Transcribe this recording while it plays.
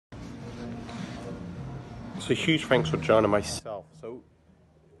So huge thanks for joining myself. So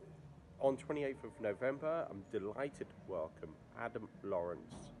on 28th of November, I'm delighted to welcome Adam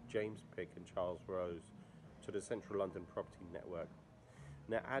Lawrence, James Pick and Charles Rose to the Central London Property Network.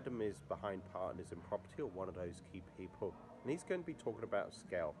 Now Adam is behind Partners in Property, or one of those key people, and he's going to be talking about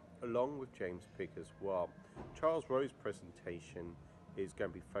scale, along with James Pick as well. Charles Rose's presentation is going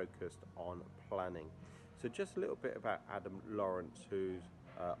to be focused on planning. So just a little bit about Adam Lawrence, who's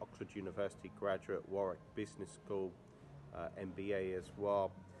Oxford University graduate, Warwick Business School, MBA as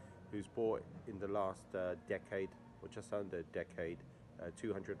well, who's bought in the last decade, or just under a decade,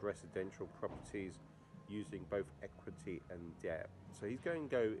 200 residential properties using both equity and debt. So he's going to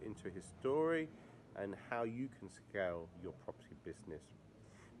go into his story and how you can scale your property business.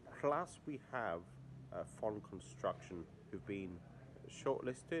 Plus we have Fon Construction, who've been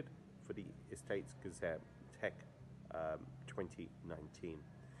shortlisted for the Estates Gazette Tech 2019.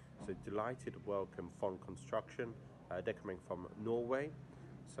 So delighted to welcome Fon Construction. They're coming from Norway.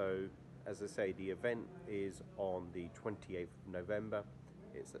 So as I say, the event is on the 28th of November.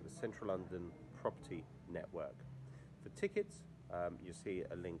 It's at the Central London Property Network. For tickets, you'll see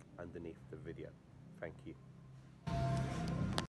a link underneath the video. Thank you.